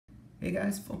Hey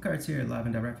guys, Fultoncards here, live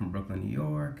and direct from Brooklyn, New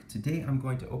York. Today I'm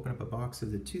going to open up a box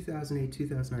of the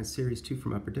 2008-2009 Series 2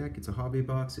 from Upper Deck. It's a hobby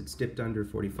box. It's dipped under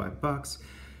 45 bucks.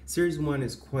 Series 1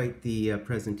 is quite the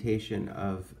presentation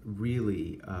of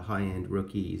really high-end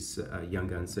rookies, young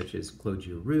guns such as Claude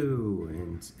Giroux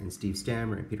and Steve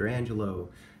Stammer and Peter Angelo,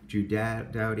 Drew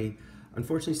Doughty.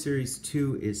 Unfortunately, Series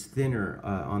 2 is thinner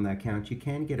on that count. You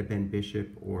can get a Ben Bishop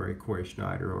or a Corey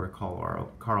Schneider or a Karl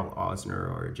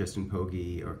Osner or a Justin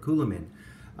Pogge or Kuhlman.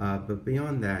 But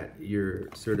beyond that,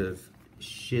 you're sort of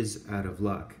shiz out of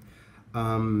luck.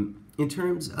 In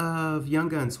terms of Young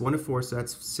Guns, 1 of 4, so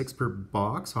that's 6 per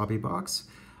box, hobby box.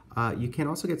 You can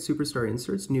also get Superstar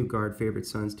inserts, New Guard, Favorite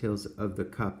Sons, Tales of the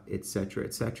Cup, etc.,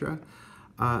 etc.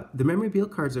 The memorabilia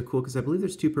cards are cool because I believe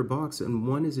there's 2 per box, and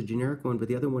one is a generic one, but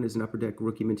the other one is an Upper Deck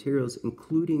rookie materials,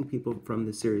 including people from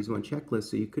the Series 1 checklist,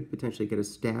 so you could potentially get a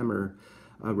Stammer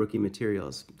rookie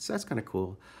materials. So that's kind of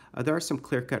cool. There are some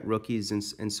clear-cut rookies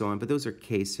and so on, but those are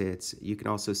case hits. You can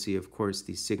also see, of course,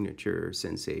 the Signature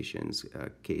Sensations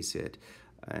case hit,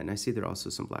 and I see there are also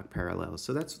some black parallels.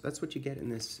 So that's what you get in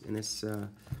this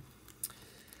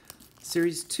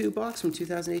Series 2 box from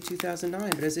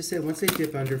 2008-2009, but as I said, once they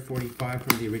dip under 45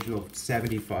 from the original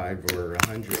 75 or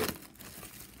 100,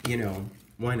 you know,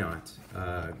 why not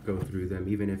go through them,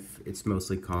 even if it's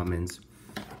mostly commons,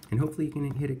 and hopefully you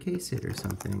can hit a case hit or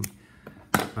something.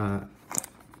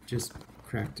 Just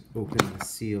cracked open the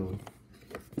seal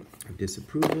of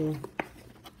disapproval,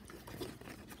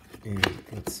 and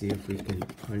let's see if we can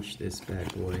punch this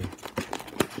bad boy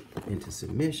into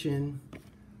submission.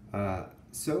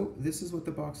 So this is what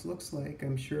the box looks like.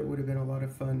 I'm sure it would have been a lot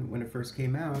of fun when it first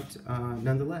came out.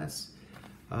 Nonetheless,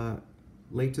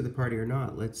 late to the party or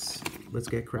not, let's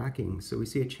get cracking. So we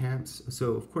see a champs.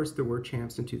 So of course there were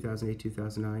champs in 2008,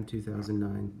 2009,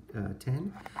 2009,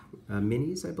 10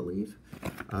 minis, I believe.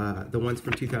 The ones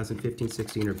from 2015,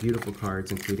 16 are beautiful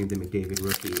cards, including the McDavid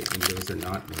rookie, and those are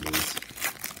not minis.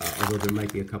 Although there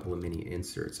might be a couple of mini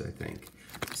inserts, I think.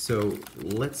 So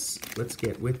let's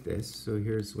get with this. So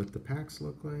here's what the packs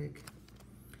look like,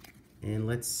 and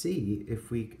let's see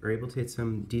if we are able to hit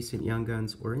some decent Young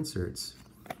Guns or inserts.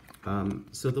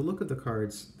 So the look of the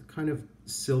cards, kind of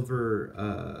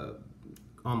silver,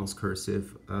 almost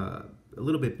cursive, a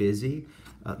little bit busy,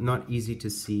 not easy to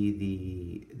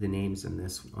see the names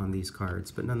on these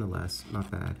cards, but nonetheless not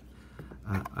bad.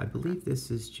 I believe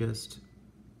this is just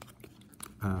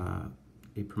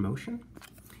a promotion.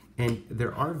 And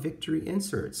there are victory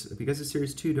inserts. Because of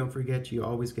Series 2, don't forget you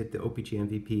always get the OPG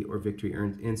MVP or victory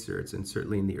inserts. And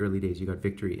certainly in the early days, you got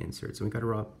victory inserts. And we got a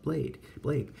Rob Blake.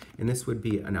 And this would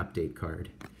be an update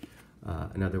card.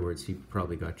 In other words, he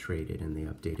probably got traded and they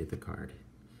updated the card.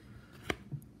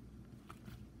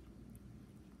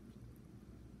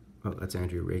 Oh, that's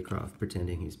Andrew Raycroft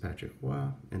pretending he's Patrick Roy.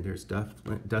 And there's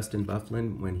Dustin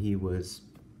Byfuglien when he was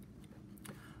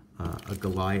a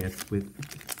Goliath with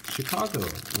Chicago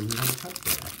when he won the cup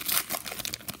there.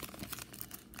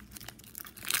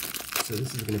 So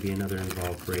this is going to be another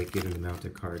involved break given the amount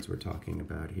of cards we're talking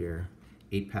about here.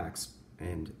 8 packs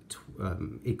and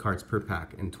 8 cards per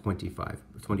pack and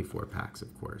 24 packs,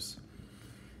 of course.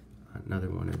 Another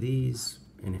one of these,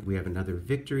 and we have another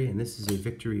victory, and this is a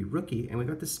victory rookie, and we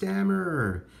got the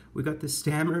Stammer. We got the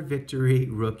Stammer victory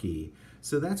rookie.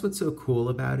 So that's what's so cool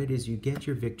about it, is you get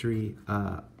your victory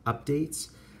updates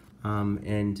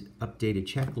and updated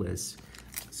checklists,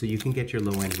 so you can get your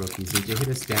low-end rookies. And to hit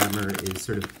a Stammer is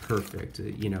sort of perfect.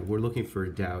 You know, we're looking for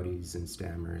Doughties and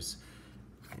Stammers,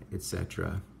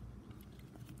 etc.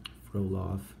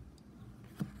 Frolov.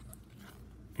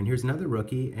 And here's another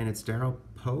rookie, and it's Darroll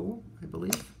Powe, I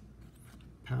believe.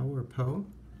 Powe.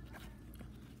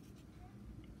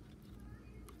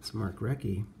 It's Mark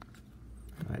Recchi.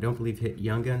 I don't believe hit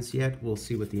Young Guns yet. We'll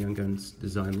see what the Young Guns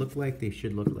design look like. They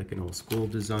should look like an old school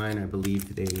design. I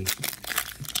believe I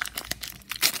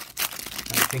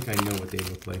think I know what they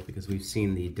look like because we've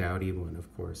seen the Doughty one,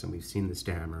 of course, and we've seen the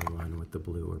Stammer one with the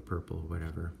blue or purple,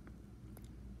 whatever.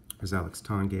 There's Alex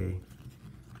Tanguay,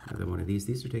 another one of these.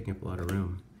 These are taking up a lot of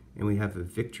room. And we have a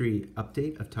victory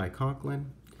update of Ty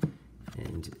Conklin.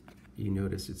 And you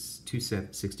notice it's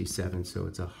 267, so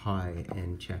it's a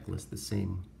high-end checklist. The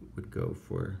same would go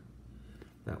for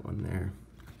that one there.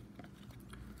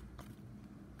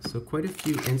 So quite a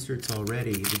few inserts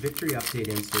already. The victory update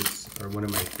inserts are one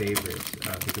of my favorites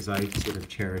because I sort of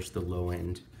cherish the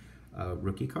low-end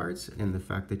rookie cards and the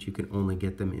fact that you can only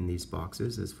get them in these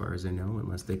boxes, as far as I know,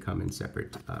 unless they come in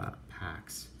separate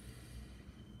packs.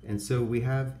 And so we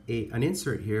have an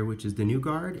insert here, which is the New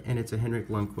Guard, and it's a Henrik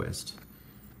Lundqvist.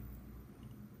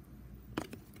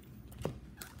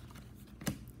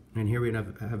 And here we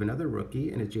have another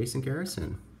rookie, and it's Jason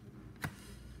Garrison. If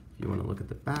you want to look at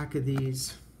the back of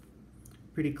these,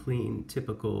 pretty clean,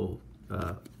 typical,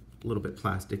 little bit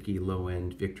plasticky,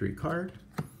 low-end victory card.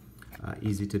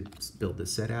 Easy to build the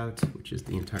set out, which is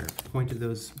the entire point of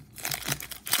those.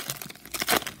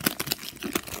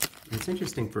 It's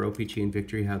interesting for OPG and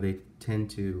Victory how they tend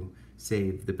to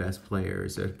save the best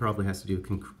players. It probably has to do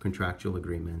with contractual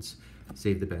agreements.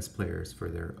 Save the best players for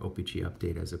their OPG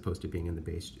update as opposed to being in the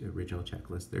base original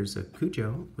checklist. There's a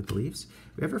Cujo with the Leafs.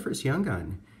 We have our first Young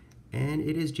Gun, and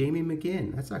it is Jamie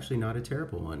McGinn. That's actually not a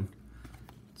terrible one.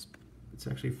 It's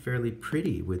actually fairly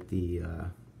pretty with the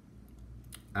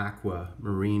aqua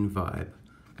marine vibe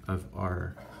of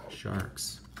our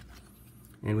Sharks.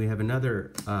 And we have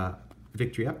another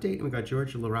Victory update, and we got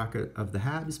George Larocca of the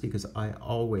Habs, because I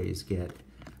always get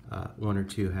 1 or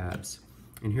 2 Habs.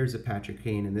 And here's a Patrick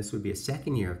Kane, and this would be a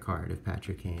second-year card of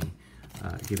Patrick Kane,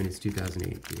 given his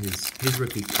 2008. His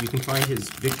rookie, you can find his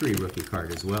Victory rookie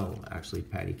card as well, actually,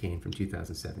 Patty Kane from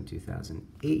 2007,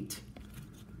 2008.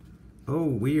 Oh,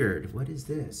 weird. What is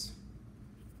this?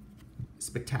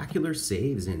 Spectacular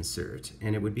Saves insert,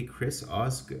 and it would be Chris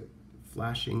Osgood,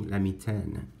 flashing la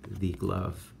mitaine, the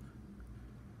glove.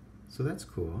 So that's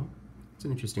cool. It's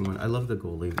an interesting one. I love the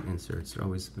goalie inserts. They're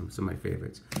always some of my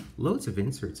favorites. Loads of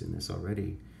inserts in this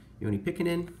already. Yoni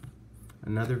Pikkinen,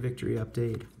 another Victory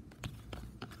update.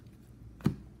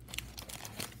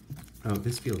 Oh,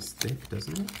 this feels thick,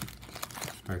 doesn't it?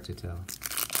 Hard to tell.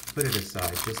 Put it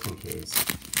aside just in case.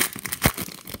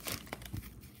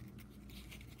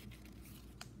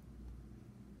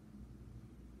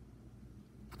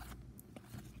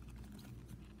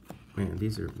 Man,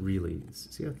 these are really,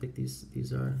 see how thick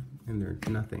these are? And they're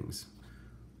nothings.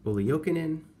 Olli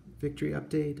Jokinen, Victory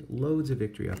update, loads of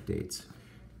Victory updates.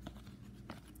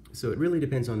 So it really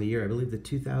depends on the year. I believe the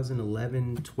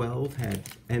 2011-12 had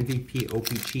MVP,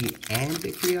 OPG, and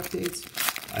Victory updates.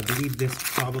 I believe this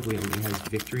probably only has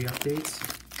Victory updates.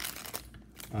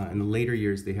 In the later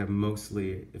years, they have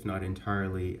mostly, if not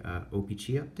entirely,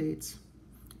 OPG updates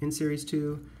in Series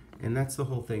 2. And that's the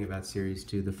whole thing about Series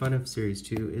 2. The fun of Series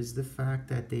 2 is the fact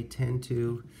that they tend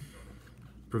to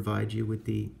provide you with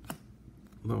the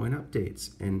low-end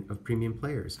updates and of premium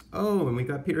players. Oh, and we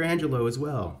got Peter Angelo as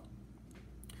well.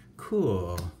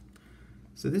 Cool.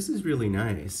 So this is really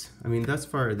nice. I mean, thus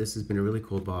far, this has been a really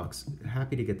cool box.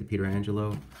 Happy to get the Peter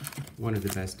Angelo, one of the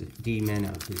best D-men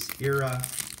of his era.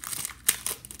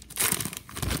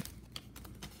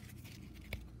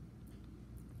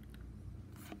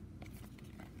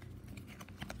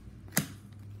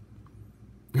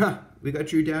 We got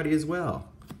Drew Doughty as well.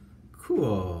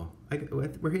 Cool.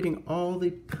 We're hitting all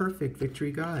the perfect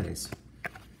Victory guys.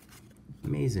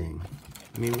 Amazing.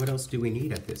 I mean, what else do we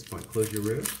need at this point? Claude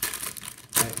Giroux?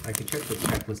 I could check the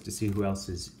checklist to see who else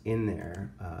is in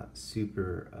there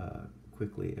super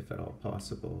quickly, if at all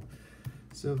possible.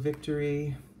 So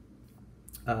Victory,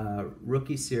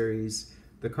 Rookie Series.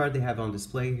 The card they have on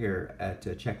display here at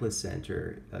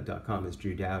checklistcenter.com is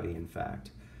Drew Doughty, in fact.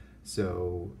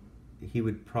 So he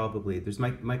would probably, there's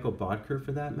Michael Bodker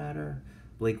for that matter,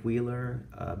 Blake Wheeler,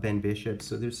 Ben Bishop,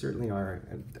 so there certainly are,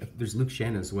 there's Luke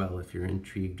Shen as well if you're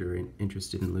intrigued or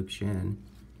interested in Luke Shen.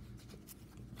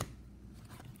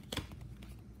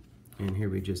 And here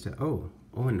we just have, oh,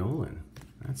 Owen Nolan,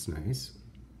 that's nice,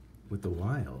 with the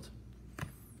Wild.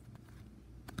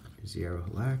 Here's Yarrow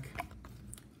Halak.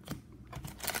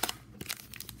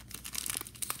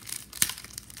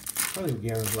 Probably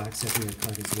Yarrow Halak second-year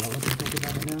card as well, if you think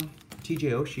about it now.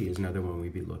 TJ Oshie is another one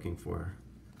we'd be looking for.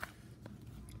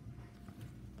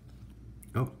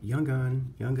 Oh, Young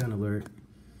Gun alert.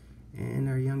 And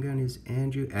our Young Gun is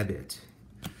Andrew Ebbett.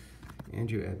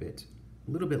 Andrew Ebbett.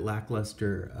 A little bit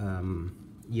lackluster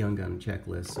Young Gun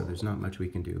checklist, so there's not much we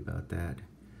can do about that.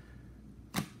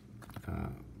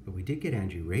 But we did get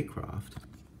Andrew Raycroft.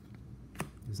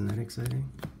 Isn't that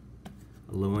exciting?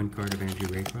 A low-end card of Andrew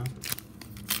Raycroft.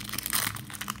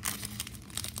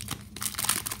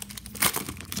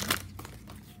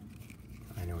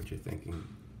 You're thinking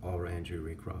all Andrew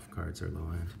Raycroft cards are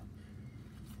low end.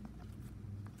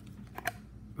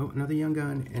 Oh, another Young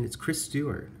Gun, and it's Chris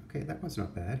Stewart. Okay, that one's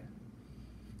not bad.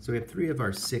 So we have 3 of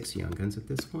our 6 Young Guns at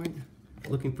this point.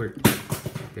 Looking for,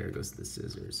 there goes the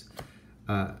scissors.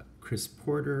 Chris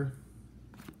Porter.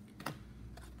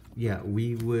 Yeah,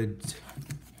 we would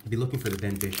be looking for the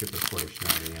Ben Bishop or Porter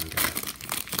Schneider Young Gun,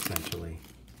 essentially,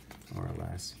 more or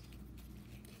less.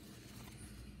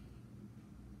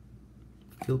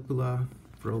 Kilpula,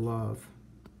 Frolov.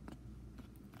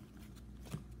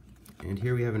 And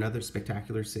here we have another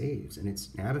Spectacular Saves, and it's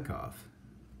Nabokov.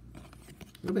 A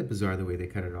little bit bizarre the way they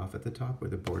cut it off at the top where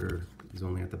the border is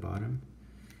only at the bottom.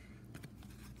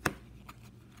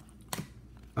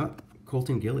 Oh,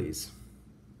 Colton Gillies.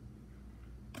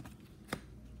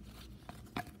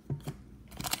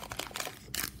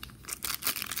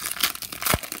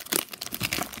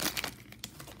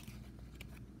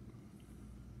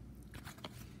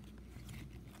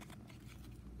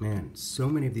 Man, so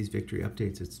many of these victory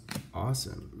updates, it's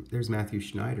awesome. There's Matthew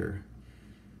Schneider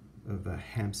of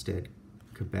Hampstead,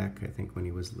 Quebec, I think, when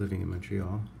he was living in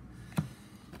Montreal.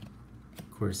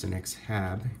 Of course, an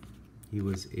ex-Hab. He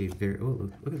was a very,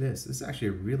 oh, look at this. This is actually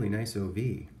a really nice OV.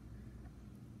 You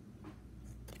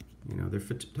know, their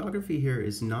photography here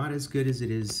is not as good as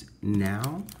it is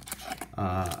now,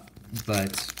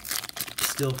 but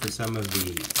still for some of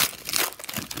the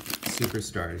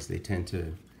superstars, they tend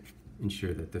to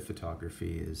ensure that the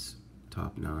photography is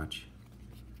top-notch.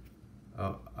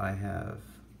 Oh, I have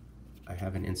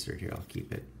an insert here. I'll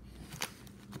keep it.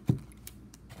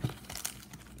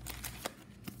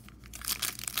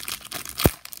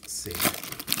 Let's see.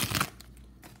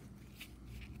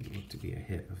 It looked to be a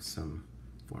hit of some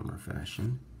form or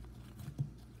fashion.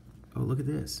 Oh, look at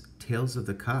this. Tales of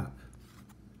the Cup.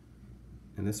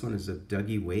 And this one is of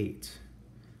Dougie Waite.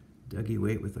 Dougie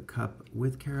Waite with a cup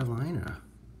with Carolina.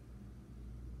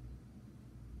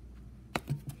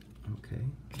 Okay,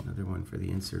 another one for the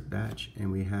insert batch.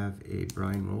 And we have a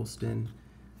Brian Rolston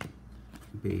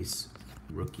base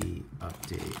rookie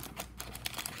update.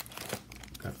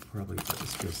 Probably got the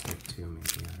skill stick too,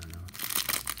 maybe, I don't know.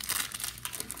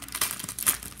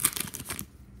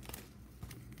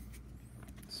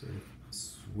 Sort of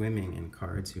swimming in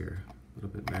cards here, a little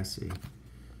bit messy.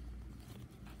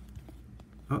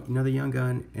 Oh, another young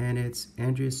gun, and it's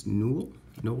Andreas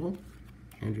Noel.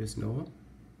 Andreas Noel.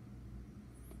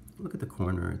 Look at the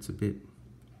corner, it's a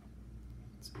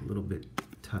little bit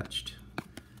touched,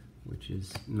 which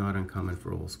is not uncommon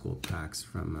for old school packs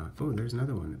from, oh, there's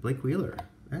another one, Blake Wheeler.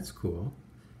 That's cool.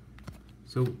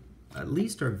 So at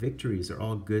least our victories are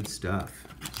all good stuff.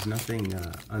 There's nothing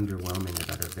underwhelming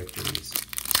about our victories.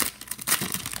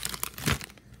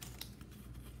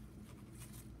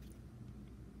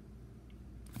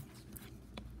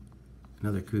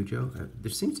 Another Cujo.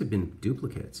 There seems to have been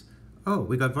duplicates. Oh,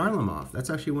 we got Varlamov. That's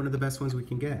actually one of the best ones we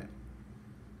can get.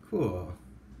 Cool.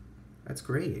 That's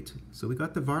great. So we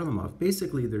got the Varlamov.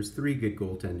 Basically, there's 3 good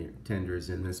goaltenders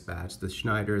in this batch: the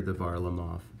Schneider, the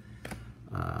Varlamov,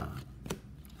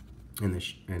 and the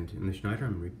Schneider.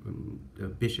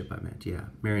 Bishop, I meant. Yeah,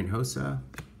 Marian Hossa,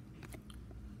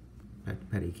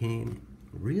 Petty Kane.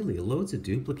 Really, loads of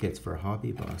duplicates for a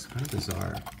hobby box. Kind of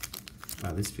bizarre.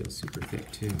 Wow, this feels super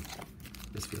thick too.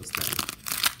 This feels thin.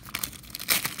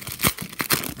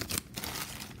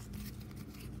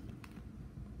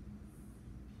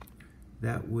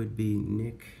 That would be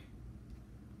Nick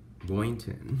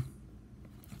Boynton.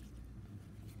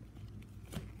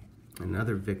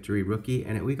 Another victory rookie,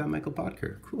 and we got Michael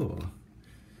Bodker. Cool.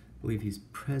 I believe he's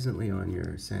presently on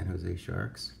your San Jose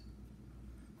Sharks,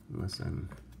 unless I'm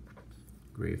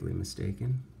gravely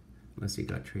mistaken, unless he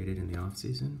got traded in the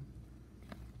offseason.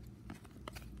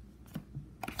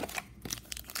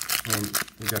 And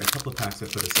we've got a couple of packs I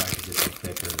put aside to get them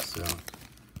thicker, so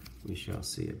we shall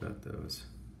see about those.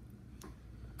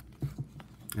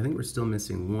 I think we're still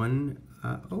missing one.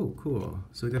 Oh, cool.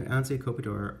 So we got an Anze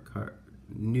Kopitar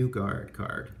New Guard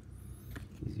card.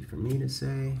 Easy for me to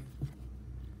say.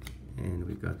 And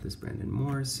we've got this Brandon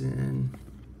Morrison.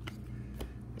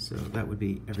 So that would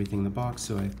be everything in the box.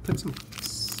 So I put some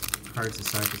cards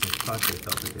aside because I thought they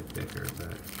felt a bit thicker,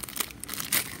 but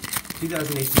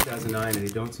 2008, 2009, they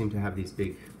don't seem to have these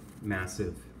big,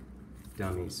 massive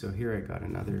dummies. So here I got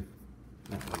another.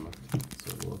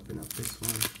 So we'll open up this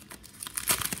one.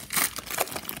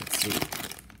 Let's see.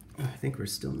 I think we're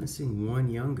still missing one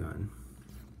young gun.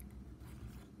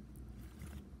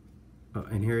 Oh,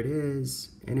 and here it is,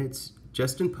 and it's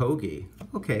Justin Pogge.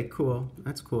 Okay, cool.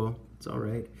 That's cool. It's all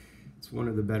right. It's one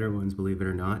of the better ones, believe it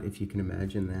or not, if you can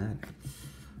imagine that.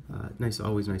 Nice,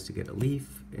 always nice to get a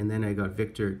Leaf. And then I got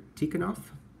Viktor Tikhonov,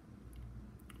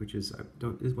 which is,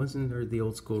 wasn't there the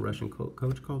old school Russian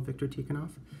coach called Viktor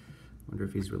Tikhonov? Wonder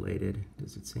if he's related.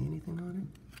 Does it say anything on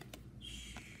it?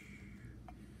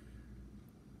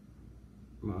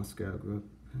 Moscow grew up.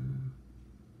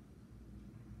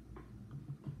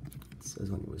 It says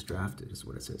when he was drafted is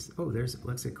what it says. Oh, there's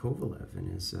Alexei Kovalev in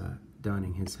his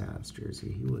donning his Habs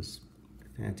jersey. He was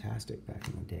fantastic back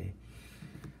in the day.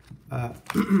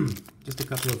 Just a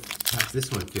couple of packs.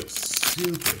 This one feels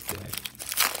super thick.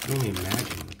 I can only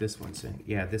imagine what this one's saying.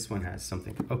 Yeah, this one has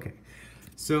something. Okay,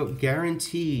 so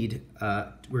guaranteed,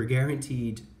 we're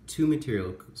guaranteed 2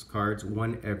 material cards,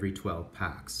 1 every 12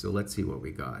 packs. So let's see what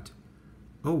we got.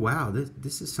 Oh wow,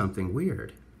 this is something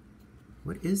weird.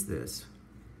 What is this?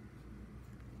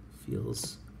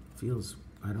 Feels,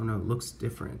 I don't know, looks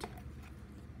different.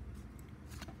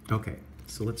 Okay,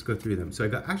 so let's go through them. So I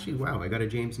got, actually, wow, I got a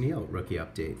James Neal rookie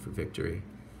update for Victory.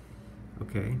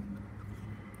 Okay.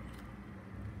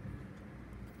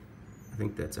 I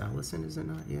think that's Allison, is it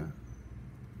not? Yeah.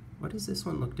 Why does this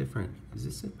one look different? Is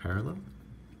this a parallel?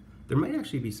 There might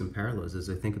actually be some parallels as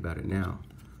I think about it now.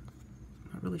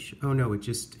 I'm not really sure. Oh no, it's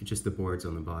just the boards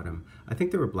on the bottom. I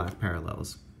think there were black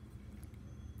parallels.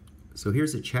 So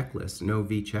here's a checklist, an OV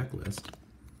checklist,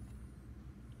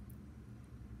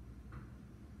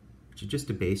 which is just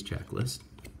a base checklist.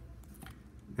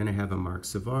 Then I have a Mark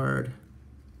Savard.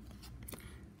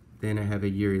 Then I have a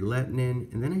Yuri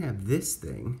Letnin, and then I have this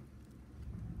thing.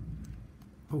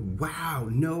 Oh wow,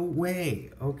 no way.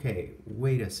 Okay,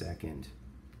 wait a second.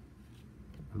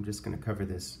 I'm just gonna cover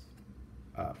this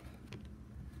up.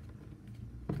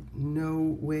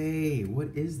 No way,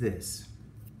 what is this?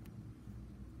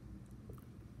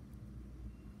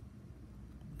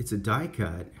 It's a die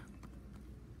cut.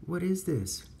 What is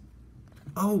this?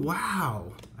 Oh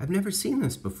wow, I've never seen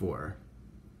this before.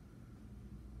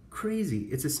 Crazy,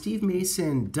 it's a Steve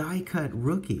Mason die cut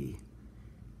rookie.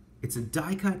 It's a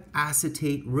die cut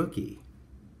acetate rookie.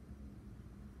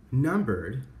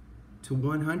 Numbered to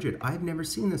 100. I've never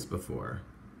seen this before.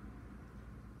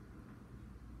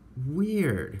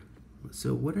 Weird.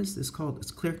 So what is this called?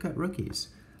 It's clear cut rookies.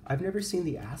 I've never seen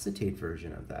the acetate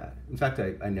version of that. In fact,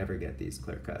 I never get these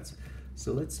clear cuts.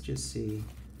 So let's just see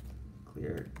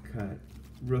clear cut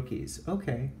rookies.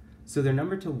 Okay, so they're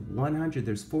numbered to 100.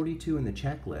 There's 42 in the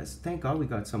checklist. Thank God we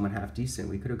got someone half decent.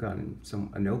 We could have gotten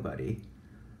a nobody.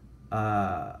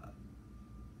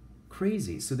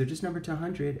 Crazy. So they're just numbered to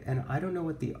 100, and I don't know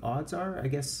what the odds are. I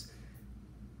guess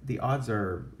the odds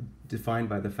are defined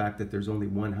by the fact that there's only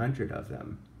 100 of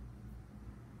them.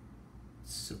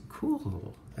 So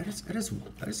cool. That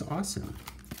is awesome.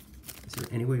 Is there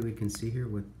any way we can see here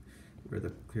where the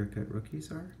clear-cut rookies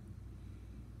are?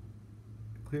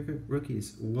 Clear-cut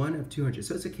rookies, 1 of 200.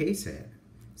 So it's a case hit.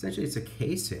 Essentially, it's a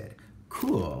case hit.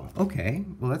 Cool. Okay.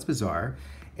 Well, that's bizarre.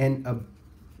 And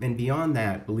beyond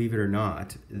that, believe it or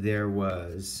not, there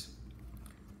was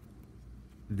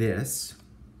this,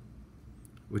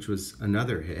 which was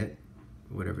another hit,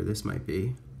 whatever this might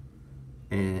be.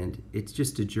 And it's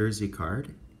just a jersey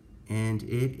card. And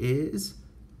it is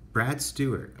Brad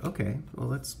Stewart. Okay, well,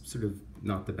 that's sort of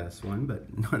not the best one,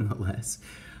 but nonetheless,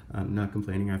 I'm not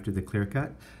complaining after the clear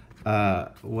cut.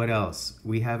 What else?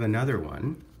 We have another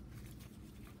one.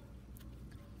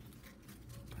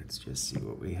 Let's just see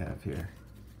what we have here.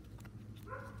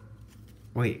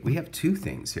 Wait, we have 2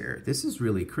 things here. This is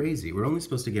really crazy. We're only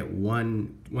supposed to get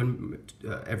one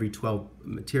every 12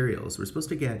 materials. We're supposed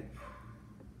to get,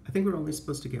 I think we're only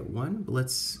supposed to get 1, but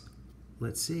let's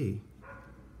see.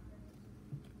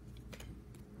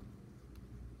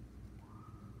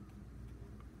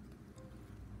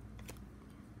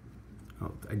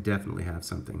 Oh, I definitely have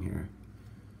something here.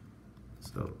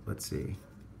 So let's see.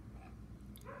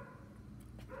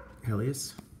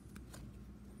 Helios.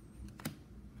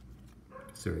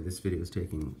 Sorry, this video is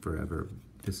taking forever.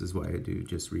 This is why I do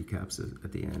just recaps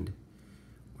at the end,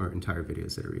 or entire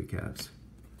videos that are recaps.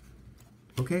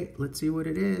 Okay, let's see what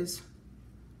it is.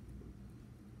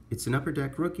 It's an Upper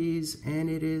Deck Rookies, and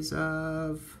it is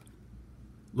of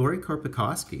Lauri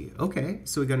Korpikoski. Okay,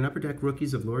 so we got an Upper Deck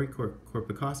Rookies of Lauri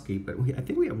Korpikoski, but I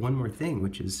think we have one more thing,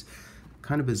 which is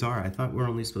kind of bizarre. I thought we're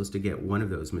only supposed to get 1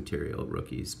 of those material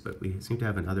rookies, but we seem to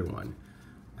have another one.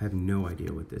 I have no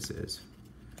idea what this is.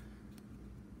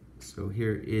 So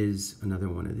here is another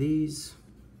one of these.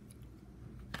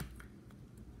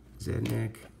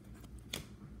 Zednik,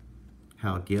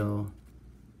 Hal Gill,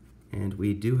 and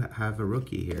we do have a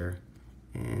rookie here,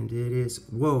 and it is,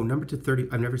 whoa, number to 30.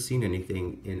 I've never seen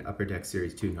anything in Upper Deck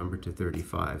Series 2 number to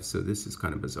 35, so this is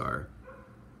kind of bizarre.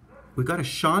 We got a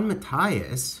Sean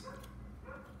Matthias.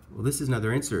 Well, this is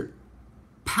another insert.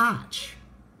 Patch.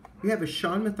 We have a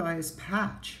Sean Matthias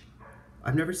patch.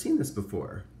 I've never seen this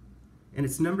before. And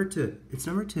it's numbered to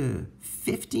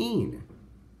 15.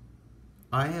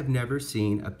 I have never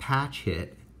seen a patch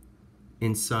hit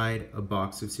inside a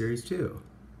box of Series 2.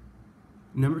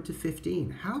 Numbered to 15.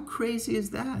 How crazy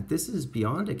is that? This is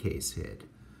beyond a case hit.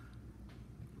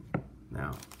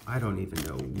 Now, I don't even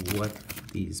know what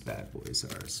these bad boys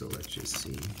are, so let's just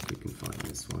see if we can find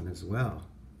this one as well.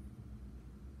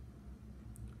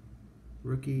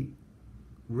 Rookie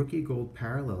Gold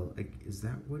Parallel, like, is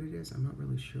that what it is? I'm not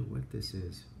really sure what this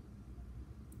is.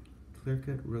 Clear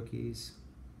Cut Rookies.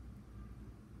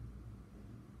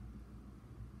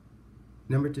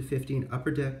 number to 15, Upper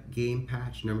Deck game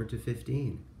patch number to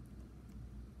 15.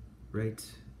 Right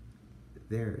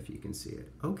there, if you can see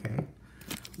it. Okay.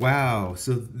 Wow,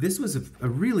 so this was a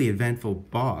really eventful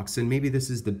box, and maybe this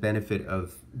is the benefit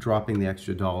of dropping the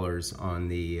extra dollars on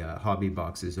the hobby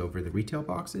boxes over the retail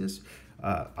boxes.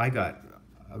 I got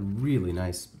a really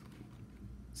nice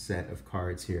set of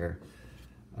cards here.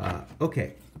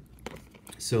 Okay,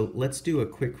 so let's do a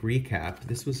quick recap.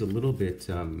 This was a little bit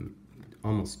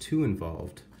almost too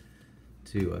involved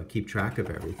to keep track of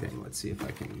everything. Let's see if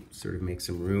I can sort of make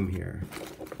some room here.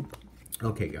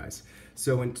 Okay, guys,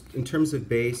 so in terms of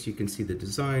base, you can see the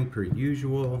design per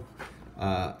usual,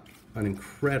 an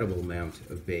incredible amount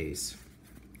of base.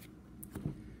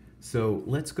 So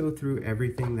let's go through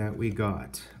everything that we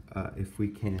got, if we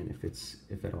can,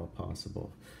 if at all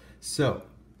possible. So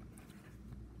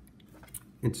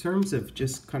in terms of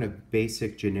just kind of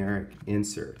basic generic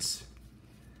inserts,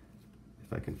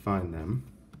 if I can find them,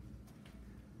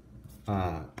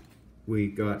 we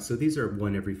got, so these are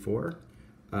 1 every 4.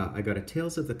 I got a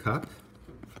Tales of the Cup,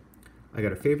 I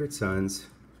got a Favorite Sons,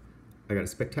 I got a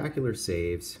Spectacular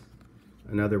Saves,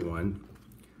 another one,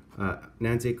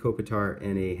 Nanze Kopitar,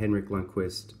 and a Henrik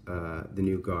Lundqvist, The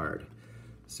New Guard.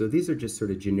 So these are just sort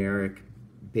of generic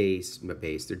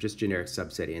they're just generic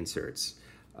subset inserts,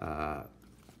 but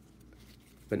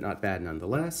not bad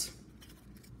nonetheless.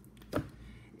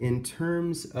 In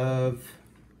terms of,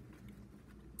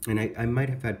 and I might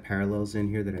have had parallels in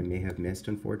here that I may have missed,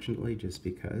 unfortunately, just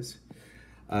because.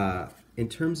 In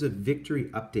terms of victory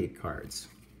update cards,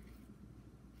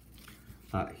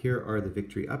 here are the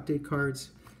victory update cards.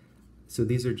 So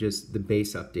these are just the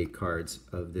base update cards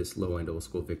of this low-end old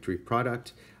school victory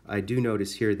product. I do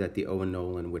notice here that the Owen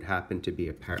Nolan would happen to be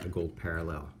a gold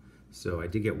parallel. So I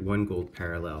did get 1 gold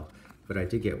parallel, but I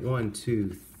did get 1,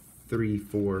 2, 3,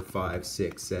 4, 5,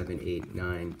 6, 7, 8,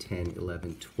 9, 10,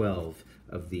 11, 12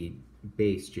 of the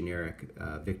base generic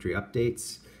victory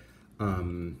updates,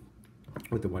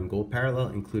 with the 1 gold parallel,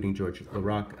 including George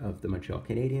Laraque of the Montreal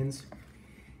Canadiens.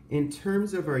 In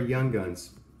terms of our Young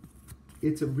Guns,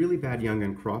 it's a really bad Young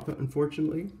Gun crop,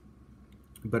 unfortunately,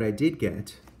 but I did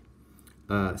get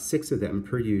 6 of them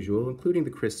per usual, including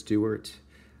the Chris Stewart,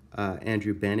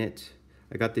 Andrew Bennett.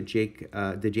 I got the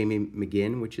Jamie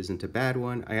McGinn, which isn't a bad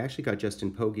one. I actually got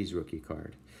Justin Pogge's rookie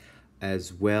card,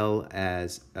 as well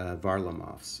as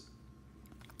Varlamov's.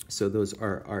 So those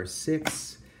are our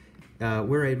 6.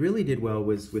 Where I really did well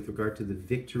was with regard to the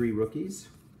victory rookies.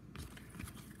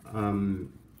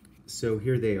 So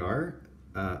here they are.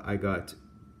 I got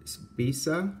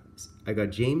Bisa, I got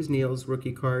James Neal's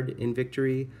rookie card in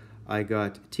victory, I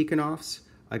got Tikhonov's,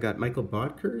 I got Michael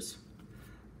Bodker's,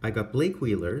 I got Blake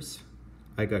Wheeler's,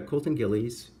 I got Colton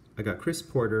Gillies, I got Chris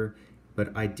Porter,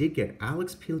 but I did get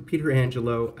Alex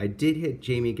Pietrangelo, I did hit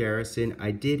Jamie Garrison,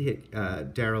 I did hit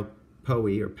Darroll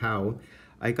Powe,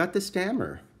 I got the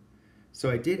Stammer. So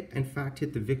I did, in fact,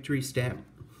 hit the victory stamp.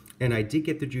 And I did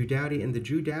get the Drew Doughty, and the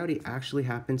Drew Doughty actually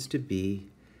happens to be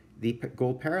the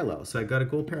gold parallel. So I got a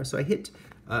gold parallel. So I hit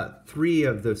 3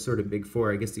 of the sort of big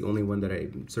 4. I guess the only one that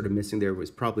I'm sort of missing there was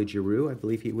probably Giroux. I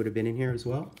believe he would have been in here as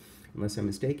well, unless I'm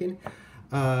mistaken.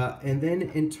 And then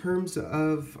in terms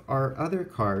of our other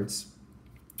cards,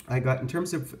 I got, in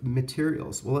terms of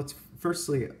materials, well,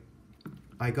 firstly,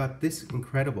 I got this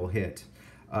incredible hit.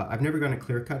 I've never gotten a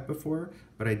clear cut before,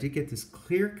 but I did get this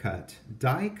clear cut,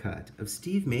 die cut of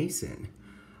Steve Mason,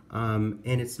 and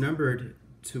it's numbered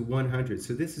to 100.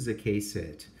 So this is a case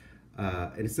hit,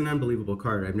 and it's an unbelievable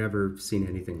card. I've never seen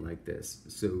anything like this.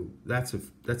 So that's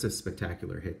a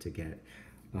spectacular hit to get.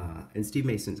 And Steve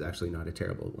Mason's actually not a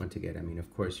terrible one to get. I mean,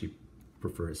 of course, you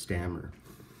prefer a Stammer.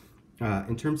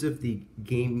 In terms of the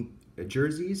game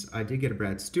jerseys, I did get a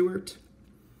Brad Stewart.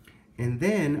 And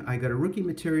then I got a rookie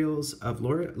materials of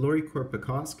Lori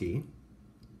Korpikoski.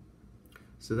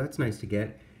 So that's nice to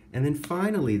get. And then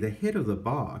finally, the hit of the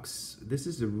box. This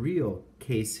is a real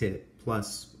case hit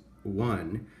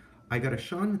 +1. I got a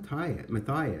Sean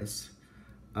Matthias.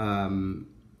 And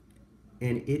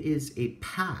it is a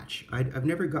patch. I've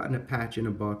never gotten a patch in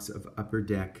a box of Upper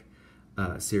Deck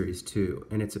Series 2.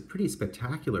 And it's a pretty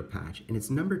spectacular patch. And it's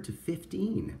numbered to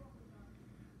 15.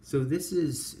 So this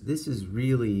is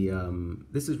really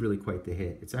quite the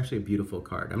hit. It's actually a beautiful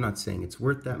card. I'm not saying it's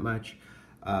worth that much,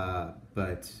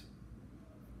 but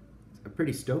I'm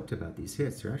pretty stoked about these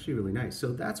hits. They're actually really nice.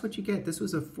 So that's what you get. This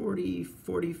was a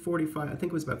 45, I think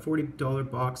it was about $40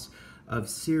 box of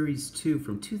Series 2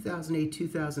 from 2008,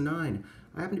 2009.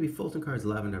 I happen to be Fultoncards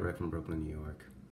live and direct from Brooklyn, New York.